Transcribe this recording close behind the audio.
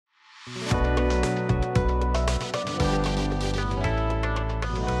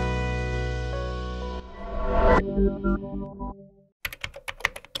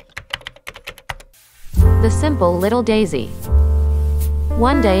The simple little daisy.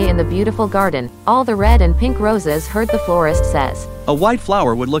 One day in the beautiful garden, all the red and pink roses heard the florist says, "A white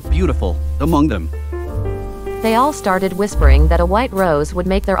flower would look beautiful among them." They all started whispering that a white rose would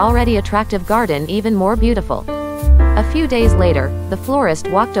make their already attractive garden even more beautiful. A few days later, the florist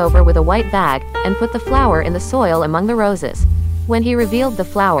walked over with a white bag, and put the flower in the soil among the roses. When he revealed the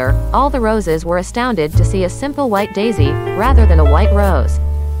flower, all the roses were astounded to see a simple white daisy, rather than a white rose.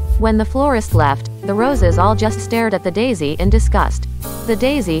 When the florist left, the roses all just stared at the daisy in disgust. The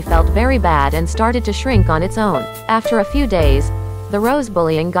daisy felt very bad and started to shrink on its own. After a few days, the rose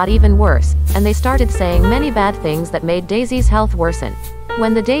bullying got even worse, and they started saying many bad things that made Daisy's health worsen.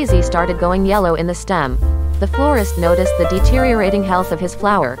 When the daisy started going yellow in the stem, the florist noticed the deteriorating health of his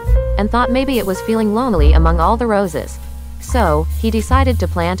flower, and thought maybe it was feeling lonely among all the roses. So, he decided to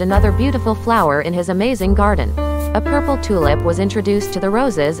plant another beautiful flower in his amazing garden. A purple tulip was introduced to the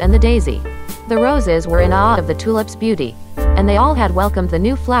roses and the daisy. The roses were in awe of the tulip's beauty, and they all had welcomed the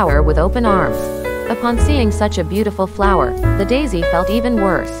new flower with open arms. Upon seeing such a beautiful flower, the daisy felt even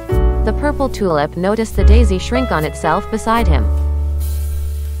worse. The purple tulip noticed the daisy shrink on itself beside him.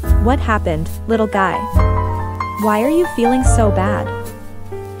 "What happened, little guy? Why are you feeling so bad?"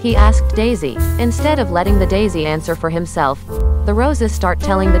 he asked Daisy. Instead of letting the daisy answer for himself, the roses start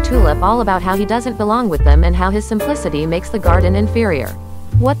telling the tulip all about how he doesn't belong with them and how his simplicity makes the garden inferior.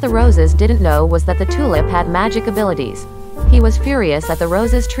 What the roses didn't know was that the tulip had magic abilities. He was furious at the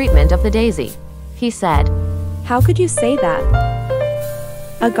rose's treatment of the daisy. He said, "How could you say that?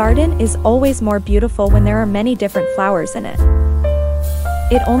 A garden is always more beautiful when there are many different flowers in it.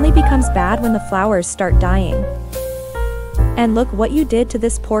 It only becomes bad when the flowers start dying. And look what you did to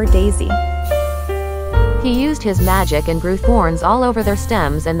this poor daisy." He used his magic and grew thorns all over their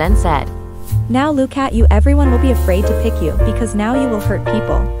stems and then said, "Now look at you, everyone will be afraid to pick you because now you will hurt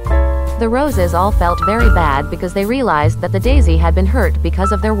people." The roses all felt very bad because they realized that the daisy had been hurt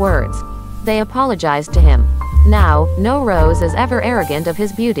because of their words. They apologized to him. Now, no rose is ever arrogant of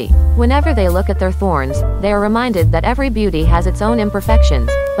his beauty. Whenever they look at their thorns, they are reminded that every beauty has its own imperfections,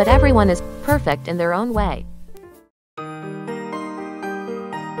 but everyone is perfect in their own way.